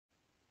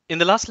In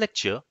the last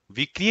lecture,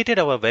 we created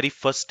our very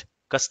first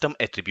custom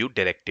attribute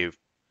directive.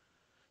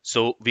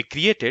 So we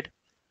created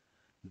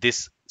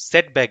this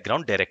set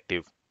background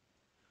directive,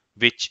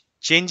 which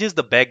changes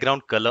the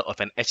background color of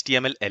an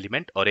HTML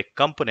element or a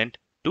component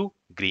to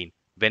green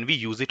when we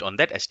use it on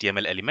that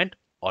HTML element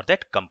or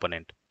that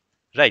component,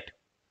 right?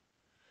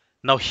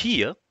 Now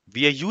here,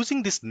 we are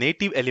using this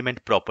native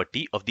element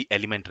property of the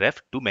element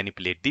ref to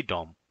manipulate the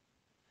DOM.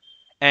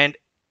 And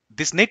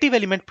this native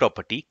element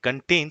property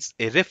contains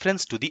a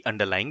reference to the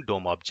underlying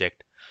DOM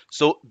object.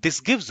 So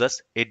this gives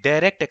us a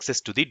direct access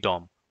to the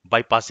DOM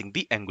by passing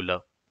the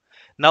Angular.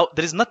 Now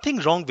there is nothing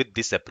wrong with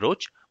this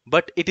approach,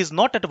 but it is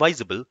not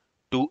advisable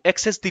to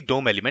access the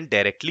DOM element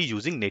directly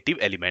using native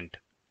element.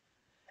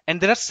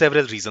 And there are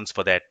several reasons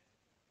for that.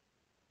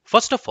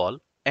 First of all,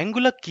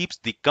 Angular keeps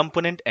the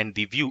component and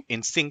the view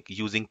in sync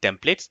using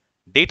templates,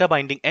 data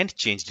binding and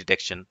change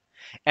detection.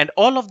 And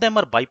all of them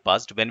are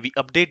bypassed when we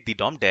update the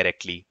DOM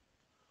directly.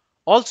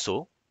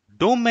 Also,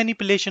 DOM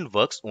manipulation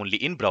works only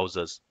in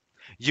browsers.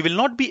 You will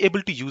not be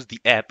able to use the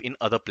app in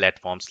other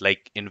platforms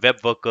like in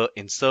web worker,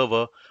 in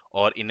server,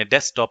 or in a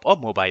desktop or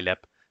mobile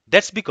app.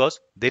 That's because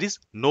there is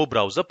no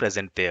browser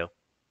present there,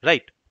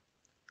 right?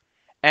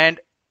 And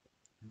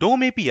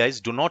DOM APIs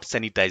do not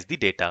sanitize the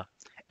data,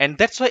 and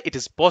that's why it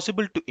is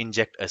possible to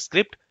inject a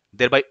script,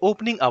 thereby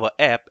opening our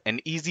app an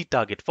easy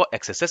target for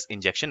XSS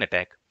injection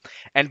attack.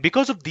 And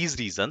because of these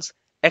reasons,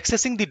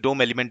 accessing the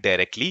DOM element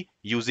directly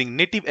using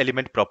native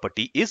element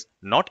property is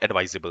not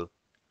advisable.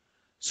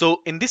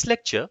 So in this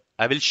lecture,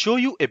 I will show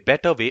you a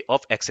better way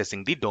of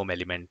accessing the DOM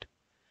element,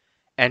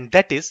 and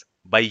that is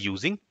by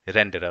using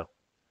Renderer.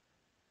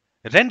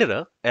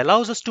 Renderer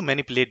allows us to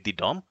manipulate the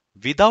DOM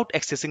without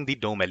accessing the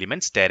DOM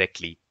elements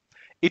directly.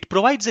 It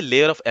provides a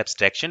layer of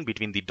abstraction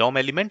between the DOM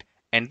element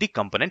and the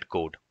component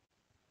code.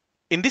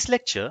 In this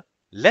lecture,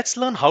 let's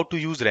learn how to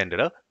use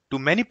Renderer to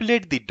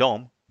manipulate the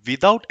DOM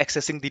without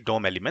accessing the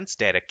DOM elements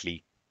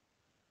directly.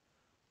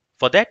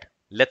 For that,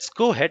 let's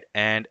go ahead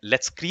and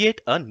let's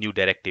create a new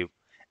directive.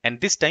 And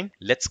this time,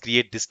 let's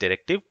create this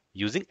directive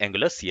using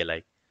Angular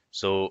CLI.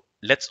 So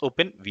let's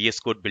open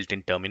VS Code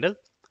built-in terminal.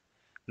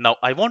 Now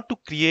I want to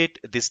create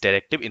this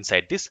directive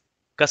inside this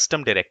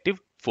custom directive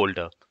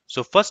folder.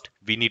 So first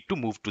we need to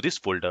move to this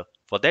folder.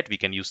 For that we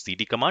can use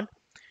cd command.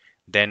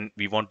 Then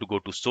we want to go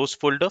to source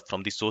folder.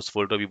 From the source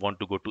folder we want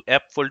to go to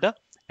app folder.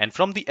 And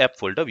from the app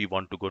folder we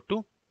want to go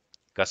to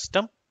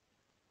custom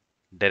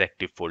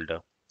directive folder.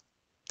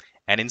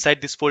 And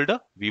inside this folder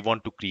we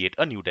want to create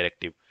a new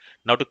directive.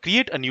 Now to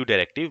create a new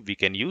directive we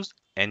can use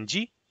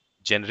ng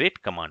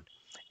generate command.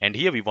 And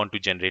here we want to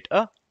generate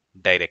a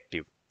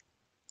directive.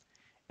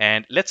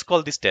 And let's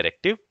call this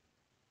directive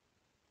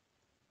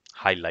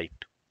highlight.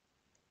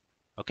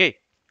 Okay,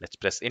 let's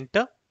press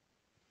enter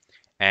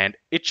and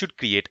it should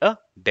create a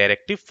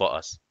directive for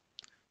us.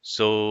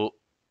 So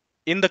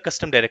in the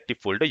custom directive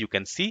folder, you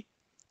can see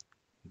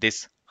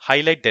this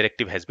highlight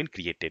directive has been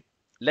created.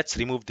 Let's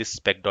remove this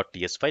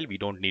spec.ts file. We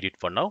don't need it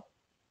for now.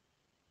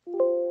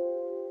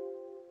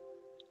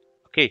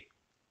 Okay,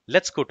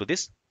 let's go to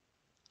this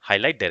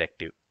highlight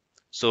directive.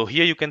 So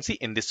here you can see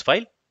in this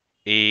file,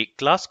 a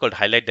class called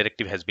highlight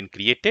directive has been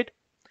created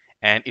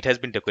and it has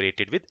been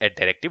decorated with a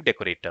directive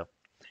decorator.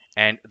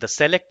 And the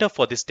selector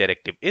for this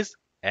directive is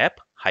app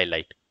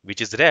highlight,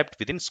 which is wrapped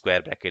within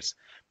square brackets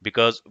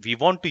because we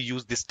want to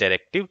use this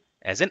directive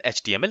as an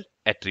HTML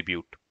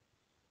attribute,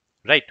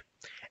 right?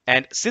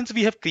 And since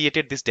we have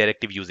created this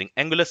directive using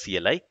Angular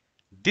CLI,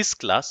 this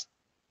class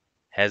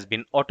has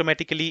been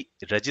automatically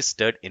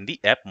registered in the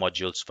app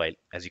modules file,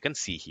 as you can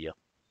see here.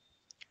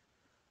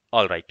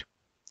 All right,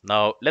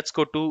 now let's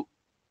go to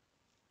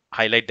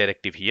highlight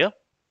directive here.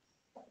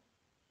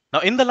 Now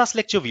in the last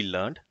lecture we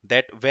learned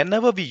that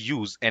whenever we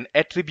use an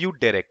attribute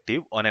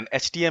directive on an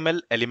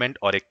HTML element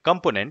or a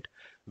component,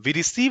 we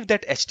receive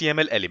that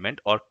HTML element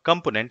or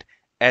component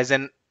as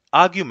an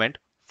argument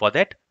for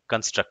that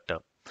constructor.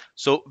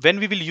 So when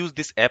we will use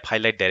this app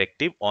highlight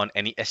directive on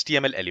any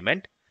HTML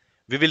element,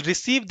 we will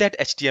receive that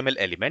HTML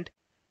element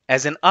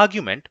as an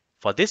argument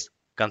for this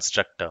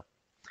constructor.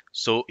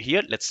 So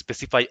here let's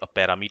specify a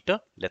parameter,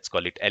 let's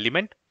call it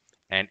element,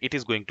 and it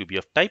is going to be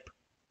of type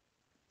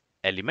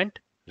element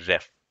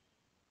ref.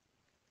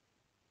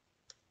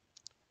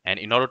 And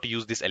in order to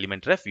use this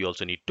element ref, we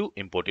also need to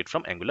import it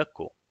from Angular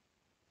core.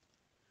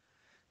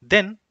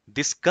 Then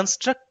this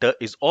constructor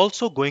is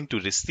also going to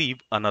receive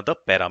another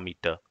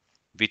parameter,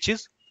 which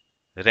is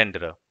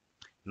renderer.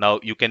 Now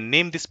you can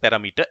name this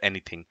parameter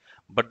anything,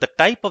 but the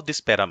type of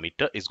this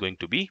parameter is going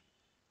to be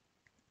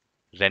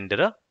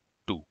Renderer2.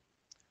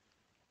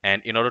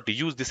 And in order to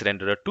use this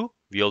Renderer2,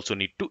 we also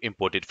need to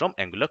import it from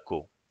Angular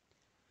core.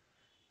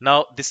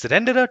 Now this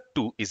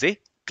Renderer2 is a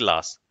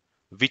class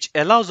which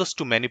allows us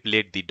to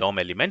manipulate the DOM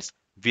elements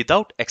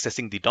without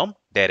accessing the DOM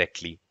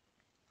directly.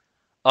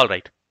 All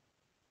right.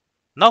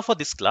 Now for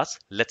this class,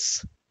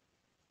 let's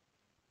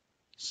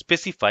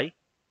specify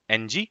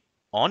ng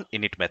on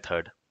init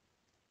method.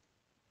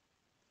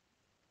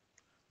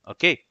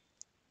 Okay,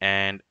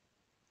 and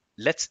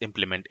let's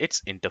implement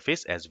its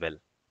interface as well.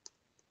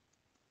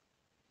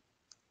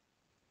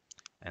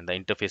 and the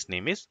interface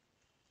name is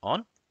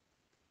on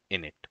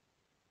init.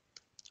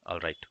 All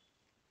right.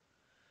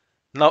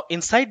 Now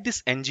inside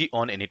this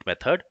ng-on-init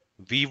method,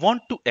 we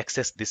want to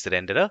access this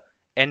renderer,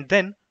 and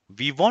then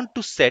we want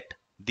to set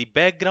the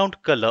background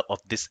color of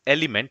this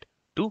element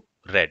to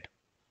red.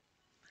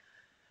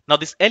 Now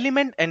this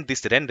element and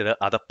this renderer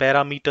are the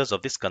parameters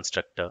of this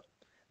constructor.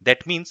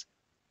 That means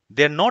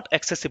they're not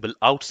accessible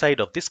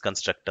outside of this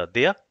constructor.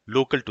 They are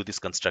local to this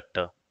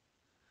constructor.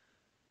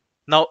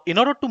 Now, in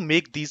order to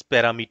make these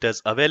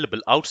parameters available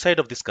outside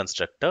of this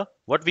constructor,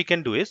 what we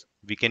can do is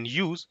we can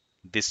use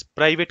this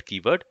private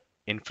keyword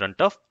in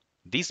front of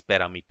these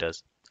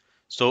parameters.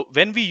 So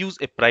when we use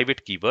a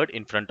private keyword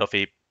in front of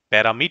a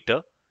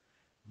parameter,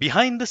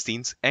 behind the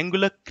scenes,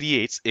 Angular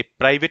creates a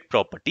private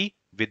property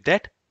with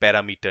that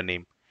parameter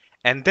name.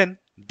 And then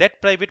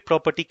that private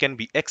property can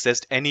be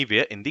accessed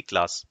anywhere in the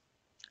class.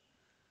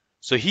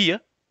 So here,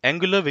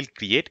 Angular will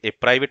create a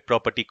private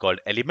property called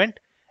element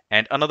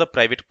and another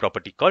private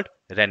property called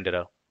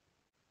renderer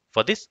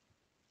for this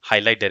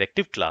highlight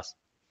directive class.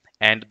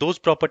 And those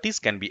properties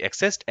can be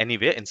accessed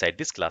anywhere inside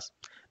this class.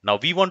 Now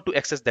we want to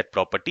access that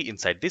property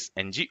inside this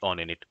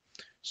ng-on-init.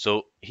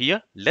 So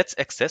here, let's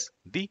access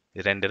the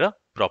renderer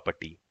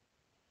property.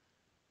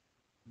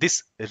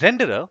 This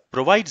renderer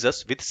provides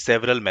us with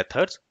several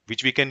methods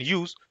which we can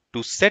use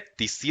to set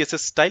the CSS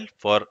style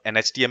for an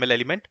HTML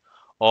element,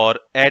 or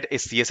add a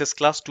CSS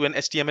class to an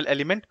HTML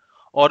element,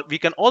 or we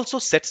can also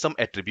set some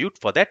attribute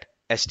for that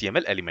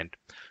HTML element.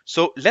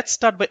 So let's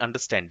start by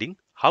understanding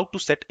how to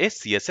set a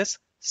CSS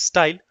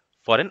style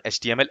for an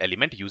HTML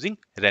element using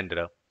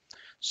renderer.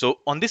 So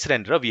on this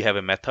renderer, we have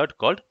a method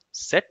called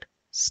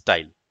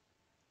setStyle.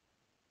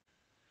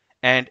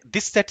 And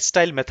this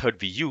setStyle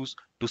method we use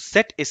to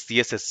set a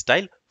CSS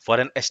style for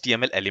an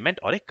HTML element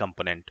or a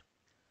component.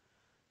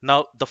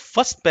 Now, the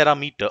first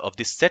parameter of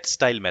this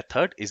setStyle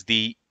method is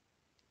the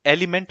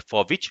element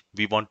for which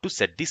we want to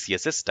set the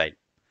CSS style.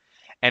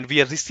 And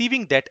we are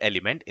receiving that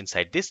element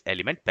inside this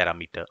element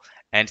parameter.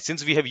 And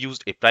since we have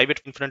used a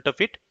private in front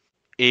of it,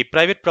 a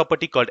private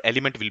property called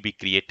element will be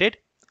created,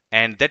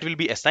 and that will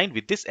be assigned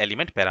with this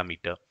element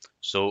parameter.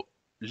 So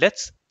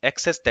let's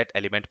access that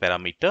element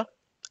parameter,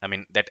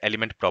 that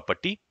element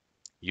property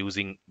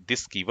using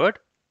this keyword.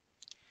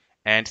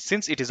 And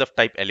since it is of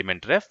type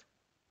element ref,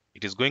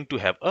 it is going to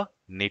have a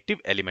native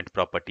element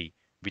property,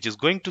 which is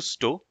going to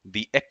store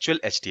the actual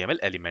HTML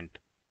element.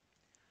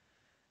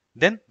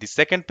 Then the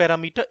second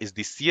parameter is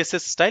the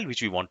CSS style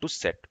which we want to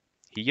set.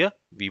 Here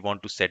we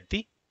want to set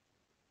the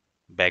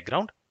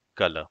background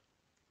color.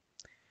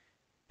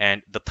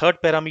 And the third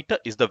parameter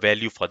is the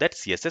value for that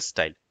CSS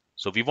style.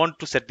 So we want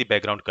to set the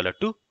background color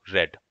to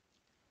red.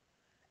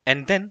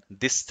 And then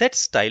this set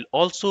style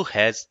also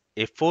has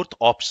a fourth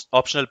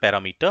optional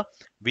parameter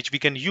which we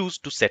can use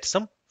to set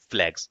some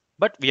flags,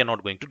 but we are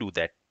not going to do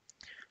that.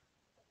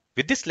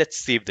 With this, let's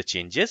save the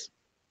changes.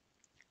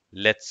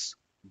 Let's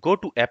go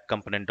to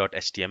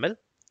appcomponent.html.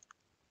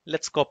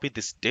 Let's copy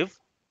this div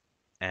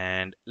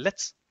and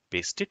let's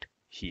paste it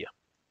here.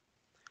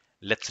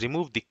 Let's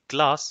remove the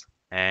class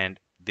and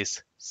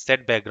this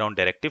set background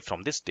directive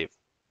from this div.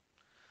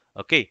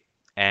 Okay,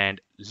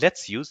 and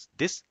let's use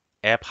this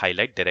app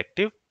highlight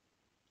directive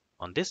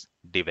on this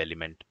div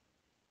element.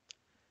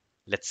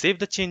 Let's save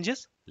the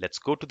changes. Let's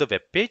go to the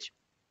web page,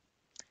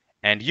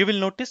 and you will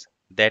notice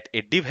that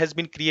a div has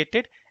been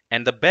created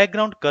and the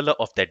background color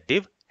of that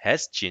div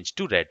has changed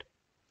to red.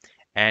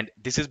 And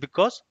this is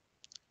because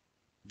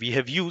we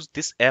have used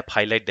this app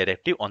highlight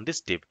directive on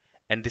this div,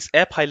 and this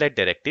app highlight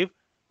directive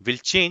will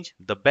change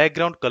the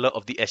background color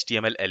of the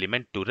HTML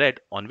element to red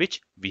on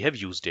which we have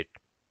used it.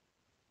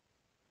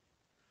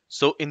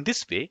 So in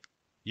this way,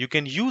 you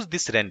can use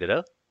this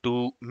renderer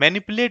to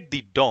manipulate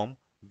the DOM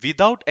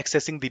without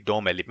accessing the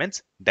DOM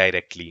elements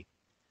directly.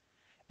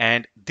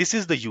 And this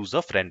is the use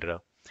of renderer.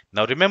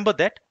 Now remember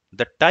that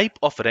the type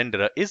of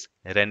renderer is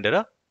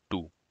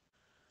Renderer2.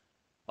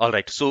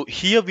 Alright, so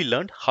here we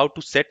learned how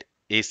to set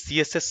a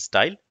CSS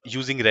style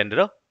using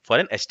renderer for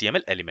an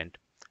HTML element.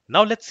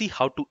 Now let's see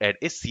how to add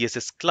a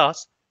CSS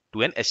class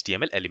to an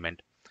HTML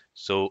element.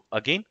 So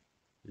again,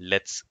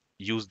 let's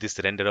use this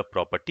renderer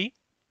property,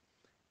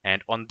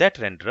 and on that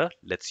renderer,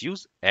 let's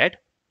use add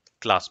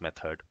class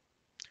method.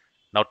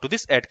 Now to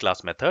this add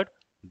class method,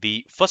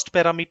 the first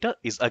parameter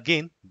is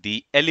again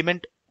the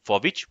element for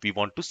which we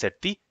want to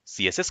set the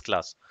CSS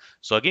class.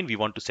 So again, we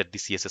want to set the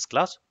CSS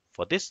class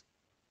for this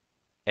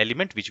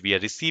element which we are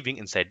receiving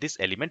inside this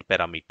element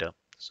parameter.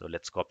 So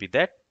let's copy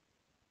that.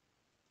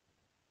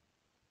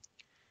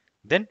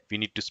 Then we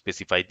need to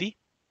specify the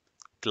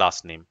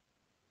class name.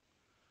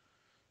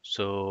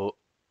 So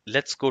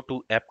let's go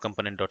to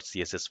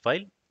appcomponent.css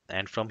file,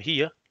 and from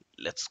here,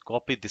 let's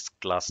copy this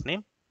class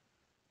name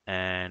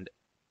and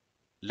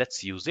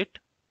let's use it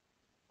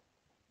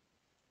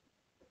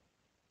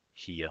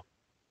here.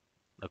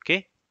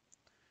 Okay.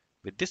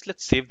 With this,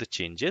 let's save the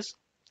changes.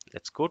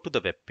 Let's go to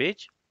the web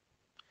page,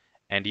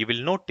 and you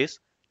will notice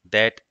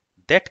that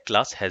that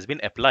class has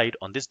been applied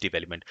on this div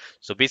element.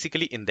 So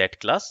basically in that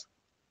class,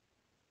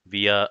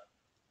 we are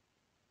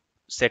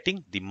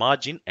setting the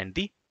margin and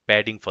the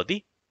padding for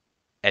the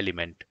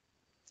element.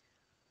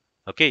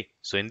 Okay,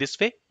 so in this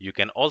way, you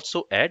can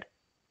also add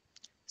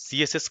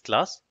CSS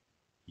class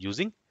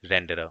using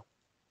renderer.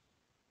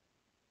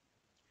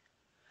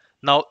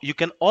 Now, you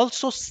can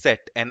also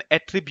set an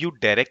attribute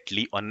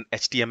directly on an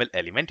HTML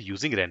element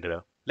using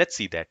renderer. Let's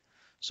see that.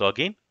 So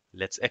again,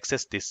 let's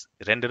access this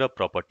renderer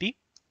property.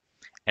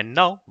 And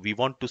now we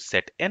want to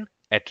set an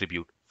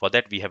attribute. For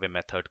that, we have a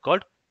method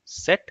called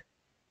set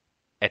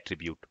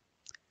attribute.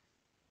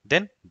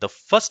 Then the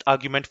first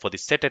argument for the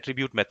set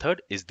attribute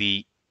method is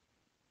the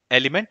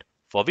element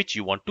for which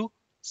you want to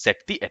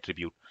set the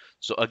attribute.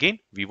 So again,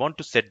 we want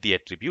to set the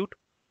attribute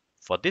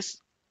for this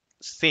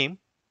same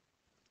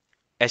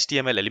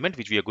HTML element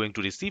which we are going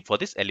to receive for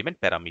this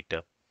element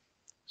parameter.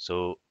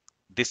 So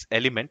this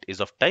element is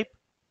of type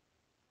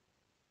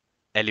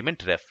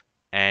element ref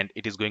and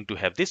it is going to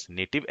have this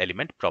native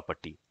element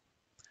property.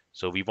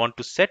 So we want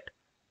to set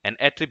an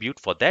attribute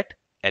for that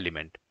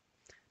element.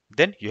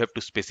 Then you have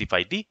to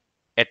specify the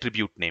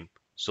attribute name.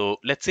 So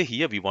let's say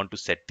here we want to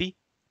set the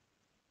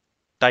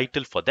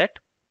title for that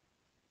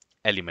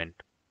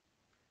element.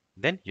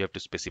 Then you have to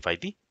specify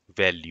the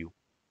value.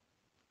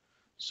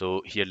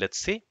 So here let's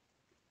say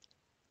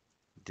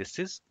this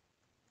is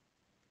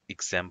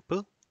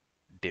example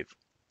div.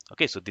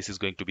 Okay, so this is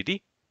going to be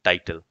the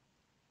title.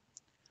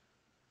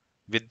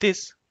 With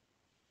this,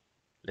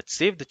 let's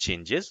save the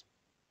changes.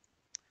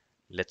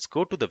 Let's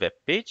go to the web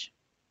page.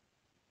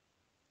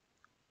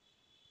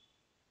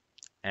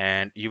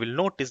 And you will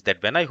notice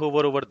that when I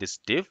hover over this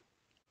div,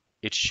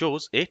 it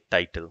shows a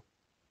title,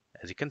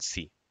 as you can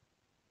see.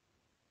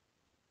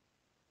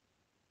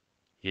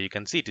 Here you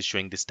can see it is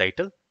showing this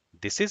title.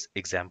 This is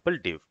example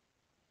div.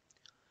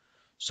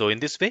 So in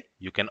this way,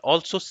 you can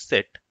also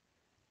set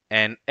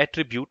an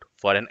attribute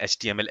for an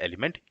HTML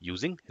element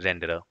using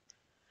renderer.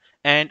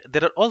 And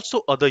there are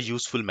also other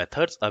useful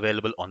methods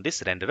available on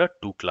this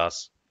Renderer2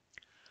 class.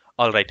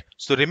 Alright,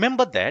 so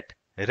remember that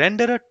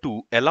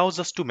Renderer2 allows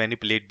us to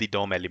manipulate the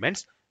DOM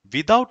elements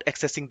without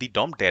accessing the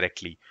DOM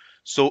directly.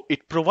 So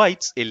it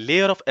provides a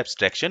layer of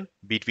abstraction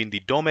between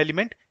the DOM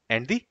element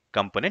and the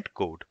component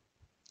code.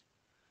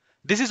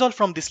 This is all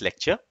from this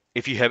lecture.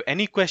 If you have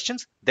any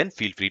questions, then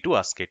feel free to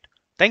ask it.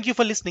 Thank you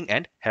for listening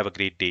and have a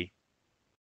great day.